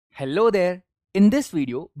Hello there. In this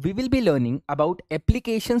video, we will be learning about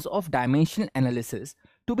applications of dimensional analysis.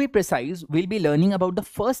 To be precise, we'll be learning about the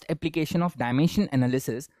first application of dimension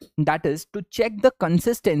analysis, that is to check the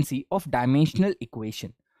consistency of dimensional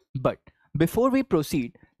equation. But before we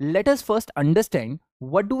proceed, let us first understand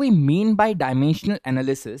what do we mean by dimensional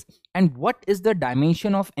analysis and what is the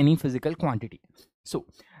dimension of any physical quantity. So,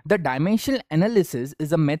 the dimensional analysis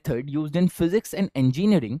is a method used in physics and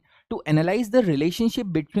engineering to analyze the relationship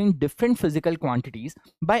between different physical quantities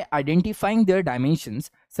by identifying their dimensions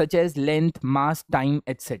such as length, mass, time,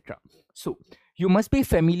 etc. So, you must be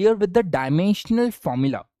familiar with the dimensional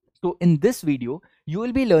formula. So, in this video, you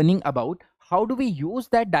will be learning about how do we use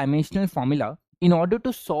that dimensional formula in order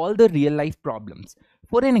to solve the real life problems.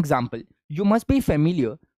 For an example, you must be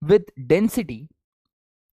familiar with density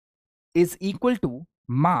is equal to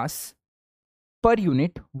mass per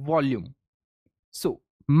unit volume. So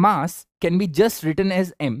mass can be just written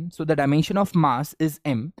as m. So the dimension of mass is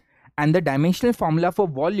m, and the dimensional formula for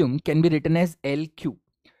volume can be written as LQ.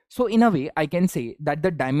 So in a way, I can say that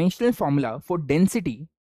the dimensional formula for density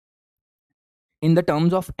in the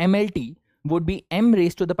terms of MLT would be m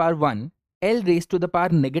raised to the power 1, L raised to the power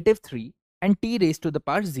 -3, and T raised to the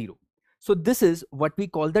power 0. So this is what we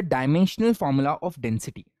call the dimensional formula of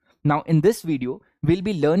density. Now in this video, we'll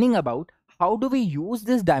be learning about how do we use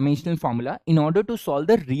this dimensional formula in order to solve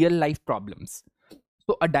the real life problems.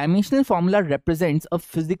 So a dimensional formula represents a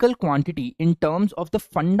physical quantity in terms of the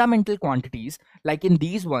fundamental quantities. Like in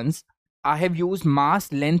these ones, I have used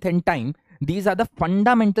mass, length and time. These are the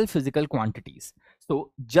fundamental physical quantities.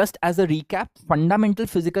 So just as a recap, fundamental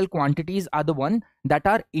physical quantities are the ones that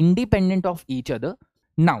are independent of each other.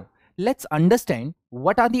 Now let's understand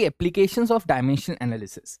what are the applications of dimensional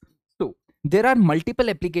analysis. So there are multiple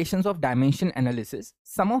applications of dimension analysis.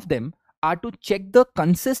 Some of them are to check the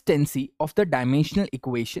consistency of the dimensional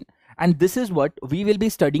equation, and this is what we will be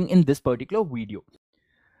studying in this particular video.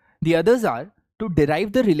 The others are to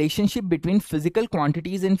derive the relationship between physical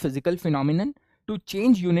quantities and physical phenomenon, to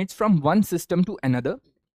change units from one system to another.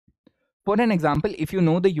 For an example, if you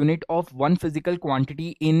know the unit of one physical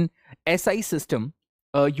quantity in SI system,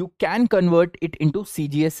 you can convert it into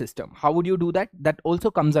CGS system. How would you do that? That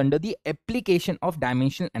also comes under the application of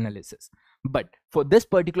dimensional analysis. But for this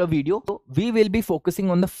particular video, we will be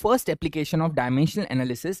focusing on the first application of dimensional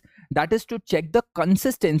analysis, that is to check the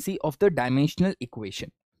consistency of the dimensional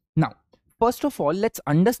equation. Now, first of all, let's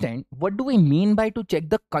understand what do we mean by to check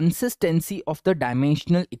the consistency of the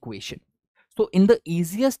dimensional equation. So in the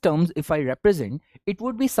easiest terms, if I represent, it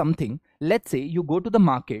would be something, let's say you go to the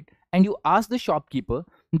market and you ask the shopkeeper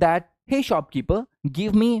that, hey shopkeeper,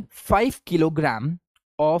 give me 5 kilogram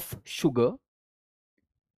of sugar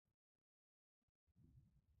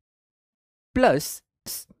plus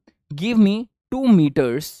give me 2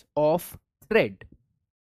 meters of thread.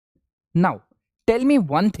 Now tell me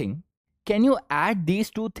one thing, can you add these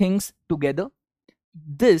two things together?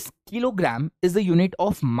 This kilogram is the unit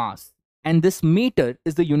of mass and this meter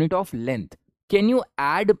is the unit of length. Can you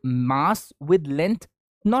add mass with length?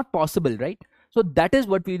 Not possible, right? So that is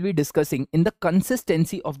what we'll be discussing in the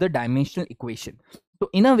consistency of the dimensional equation.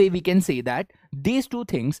 So in a way, we can say that these two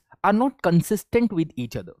things are not consistent with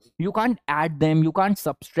each other. You can't add them, you can't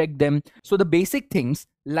subtract them. So the basic things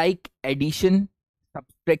like addition,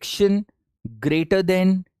 subtraction, greater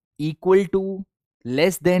than, equal to,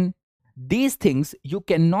 less than, these things you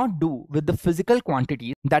cannot do with the physical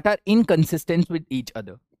quantities that are inconsistent with each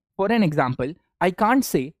other. For an example, I can't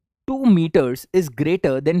say 2 meters is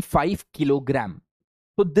greater than 5 kilogram.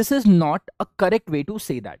 So this is not a correct way to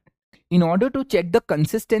say that. In order to check the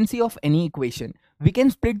consistency of any equation, we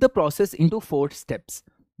can split the process into 4 steps.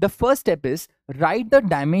 The first step is write the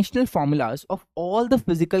dimensional formulas of all the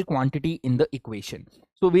physical quantity in the equation.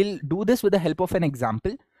 So we'll do this with the help of an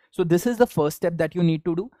example. So this is the first step that you need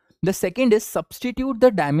to do. The second is substitute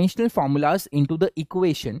the dimensional formulas into the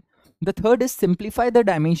equation. The third is simplify the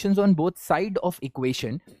dimensions on both sides of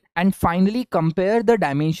equation. And finally, compare the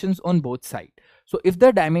dimensions on both sides. So if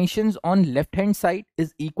the dimensions on left hand side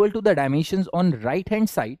is equal to the dimensions on right hand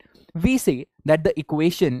side, we say that the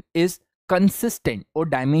equation is consistent or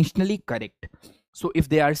dimensionally correct. So if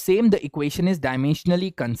they are same, the equation is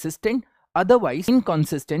dimensionally consistent, otherwise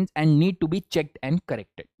inconsistent and need to be checked and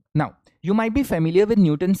corrected. Now, you might be familiar with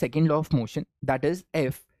Newton's second law of motion, that is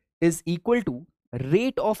F is equal to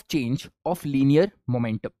rate of change of linear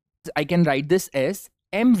momentum. I can write this as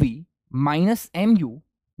mv minus mu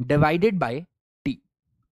divided by t.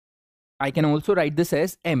 I can also write this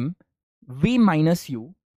as mv minus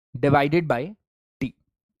u divided by t.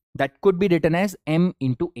 That could be written as m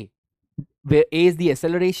into a, where a is the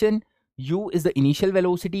acceleration, U is the initial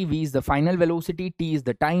velocity, V is the final velocity, T is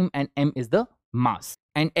the time, and M is the mass,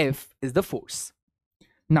 and F is the force.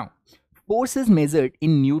 Now, force is measured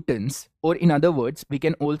in newtons, or in other words, we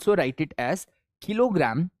can also write it as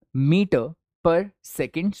kilogram meter per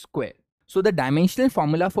second square. So the dimensional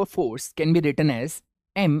formula for force can be written as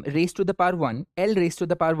m raised to the power 1, L raised to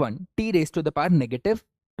the power 1, T raised to the power negative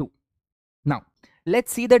 2. Now,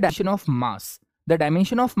 let's see the dimension of mass. The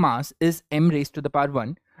dimension of mass is m raised to the power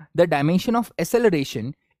 1. The dimension of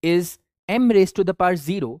acceleration is m raised to the power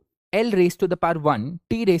 0, L raised to the power 1,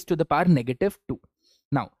 T raised to the power negative 2.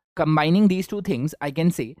 Now, combining these two things, I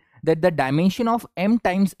can say that the dimension of m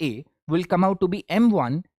times a will come out to be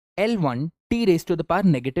m1, L1, T raised to the power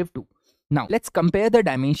negative 2. Now, let's compare the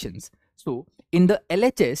dimensions. So, in the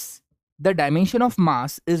LHS, the dimension of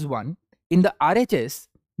mass is 1. In the RHS,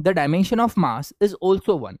 the dimension of mass is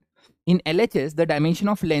also 1. In LHS, the dimension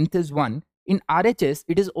of length is 1. In RHS,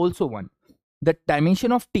 it is also 1. The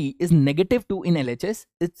dimension of T is negative 2 in LHS,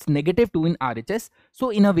 it's negative 2 in RHS.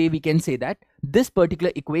 So in a way, we can say that this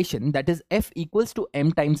particular equation, that is F equals to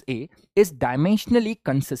m times a, is dimensionally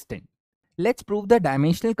consistent. Let's prove the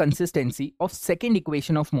dimensional consistency of second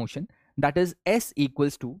equation of motion, that is S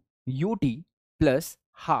equals to ut plus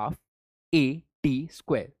half at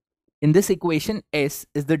square. In this equation, S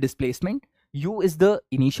is the displacement, u is the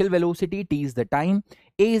initial velocity, t is the time,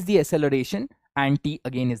 a is the acceleration, and t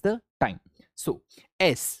again is the time. So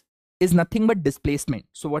S is nothing but displacement.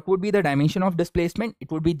 So what would be the dimension of displacement?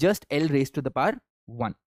 It would be just L raised to the power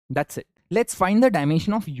 1. That's it. Let's find the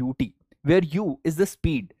dimension of ut, where u is the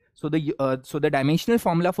speed. So the dimensional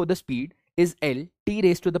formula for the speed is L t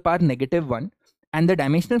raised to the power negative 1, and the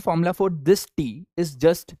dimensional formula for this t is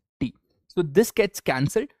just t. So this gets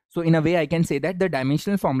cancelled. So in a way, I can say that the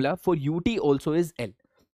dimensional formula for ut also is L.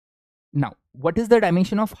 Now, what is the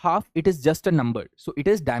dimension of half? It is just a number. So it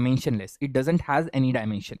is dimensionless. It doesn't have any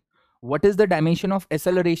dimension. What is the dimension of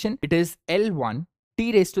acceleration? It is L1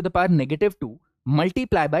 t raised to the power negative 2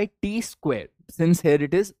 multiply by t square. Since here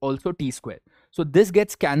it is also t square. So this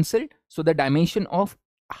gets cancelled. So the dimension of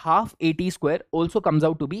half at square also comes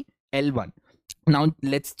out to be L1. Now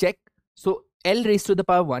let's check. So L raised to the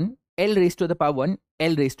power 1, L raised to the power 1,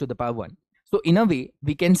 L raised to the power 1. So in a way,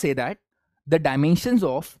 we can say that the dimensions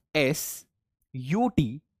of S, ut,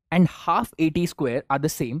 and half at square are the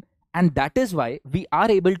same, and that is why we are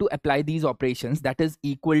able to apply these operations, that is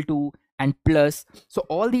equal to and plus. So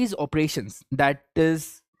all these operations, that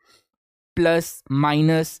is plus,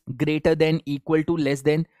 minus, greater than, equal to, less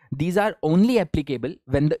than, these are only applicable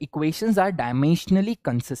when the equations are dimensionally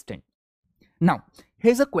consistent. Now,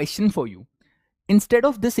 here's a question for you. Instead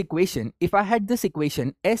of this equation, if I had this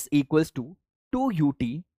equation S equals to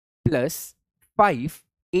 2ut plus 5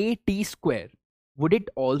 at square, would it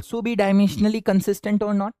also be dimensionally consistent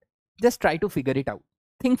or not? Just try to figure it out.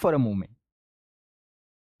 Think for a moment.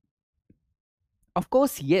 Of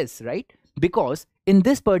course, yes, right? Because in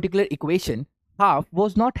this particular equation, half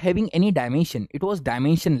was not having any dimension. It was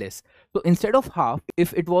dimensionless. So instead of half,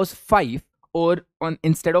 if it was 5, or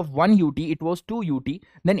instead of 1 ut, it was 2 ut,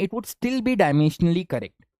 then it would still be dimensionally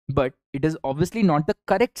correct. But it is obviously not the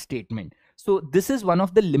correct statement. So this is one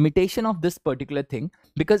of the limitation of this particular thing,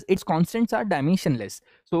 because its constants are dimensionless.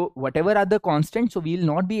 So whatever are the constants, so we will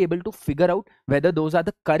not be able to figure out whether those are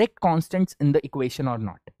the correct constants in the equation or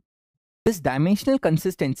not. This dimensional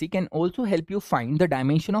consistency can also help you find the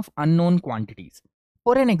dimension of unknown quantities.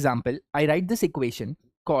 For an example, I write this equation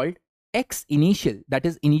called x initial, that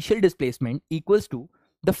is initial displacement, equals to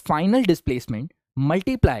the final displacement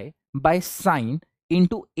multiply by sine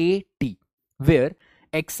into at, where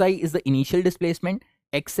xi is the initial displacement,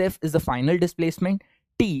 xf is the final displacement,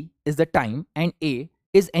 t is the time, and a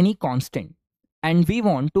is any constant. And we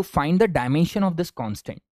want to find the dimension of this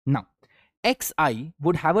constant. Now, xi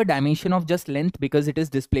would have a dimension of just length because it is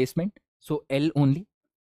displacement, so L only.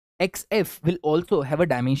 Xf will also have a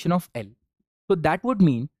dimension of L. So that would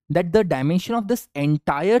mean that the dimension of this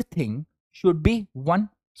entire thing should be 1.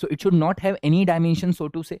 So it should not have any dimension, so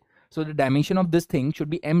to say. So the dimension of this thing should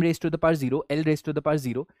be m raised to the power 0, L raised to the power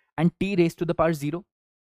 0, and t raised to the power 0.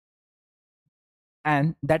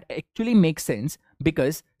 And that actually makes sense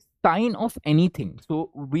because sine of anything. So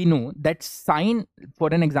we know that sine,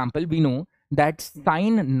 for an example, we know that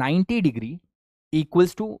sine 90 degree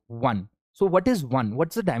equals to 1. So what is 1?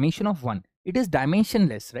 What's the dimension of 1? It is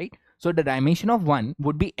dimensionless, right? So the dimension of 1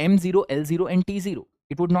 would be m0, L0, and t0.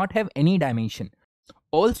 It would not have any dimension.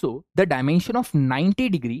 Also, the dimension of 90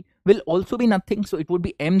 degree will also be nothing. So it would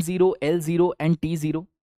be m0, L0, and t0.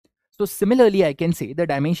 So similarly, I can say the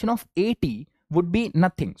dimension of at would be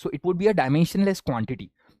nothing. So it would be a dimensionless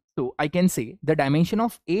quantity. So I can say the dimension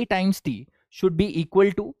of A times T should be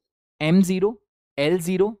equal to M0,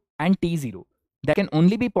 L0 and T0. That can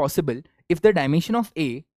only be possible if the dimension of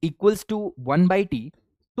A equals to 1 by T,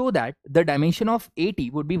 so that the dimension of AT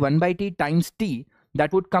would be 1 by T times T,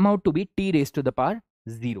 that would come out to be T raised to the power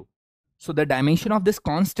 0. So the dimension of this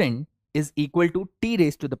constant is equal to T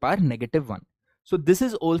raised to the power -1. So this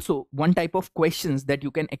is also one type of questions that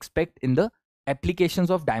you can expect in the applications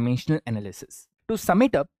of dimensional analysis. To sum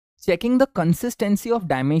it up, checking the consistency of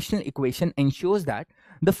dimensional equation ensures that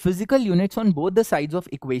the physical units on both the sides of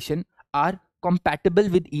equation are compatible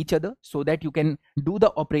with each other, so that you can do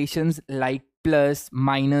the operations like plus,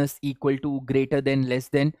 minus, equal to, greater than, less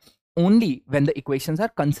than, only when the equations are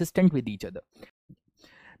consistent with each other.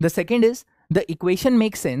 The second is the equation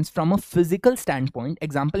makes sense from a physical standpoint.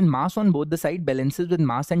 Example, mass on both the side balances with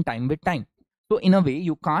mass and time with time. So in a way,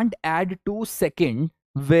 you can't add 2 seconds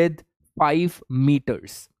with 5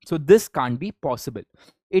 meters. So this can't be possible.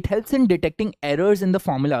 It helps in detecting errors in the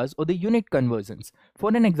formulas or the unit conversions. For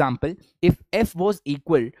an example, if F was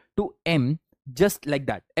equal to M, just like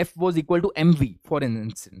that, F was equal to MV for an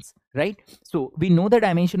instance, right? So we know the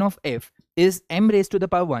dimension of F is M raised to the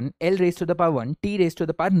power 1, L raised to the power 1, T raised to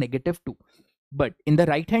the power -2. But in the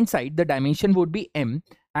right hand side, the dimension would be M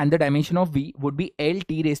and the dimension of V would be L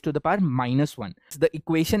T raised to the power -1. So the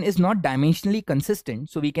equation is not dimensionally consistent.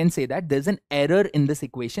 So we can say that there's an error in this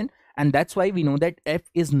equation, and that's why we know that F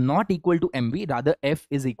is not equal to MV, rather F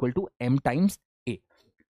is equal to M times A.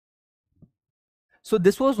 So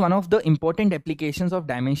this was one of the important applications of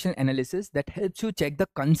dimensional analysis that helps you check the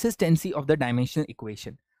consistency of the dimensional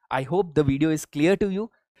equation. I hope the video is clear to you.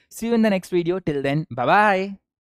 See you in the next video. Till then, bye-bye.